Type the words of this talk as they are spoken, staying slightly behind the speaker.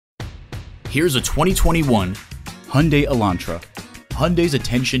Here's a 2021 Hyundai Elantra. Hyundai's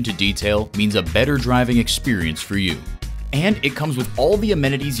attention to detail means a better driving experience for you. And it comes with all the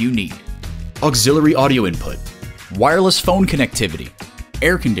amenities you need. Auxiliary audio input, wireless phone connectivity,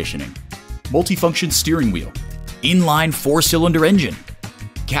 air conditioning, multifunction steering wheel, inline 4-cylinder engine,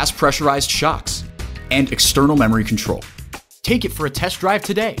 gas pressurized shocks, and external memory control. Take it for a test drive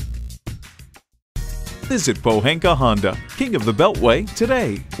today. Visit Pohanka Honda, King of the Beltway,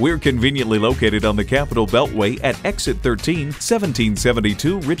 today. We're conveniently located on the Capitol Beltway at Exit 13,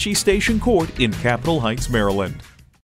 1772 Ritchie Station Court in Capitol Heights, Maryland.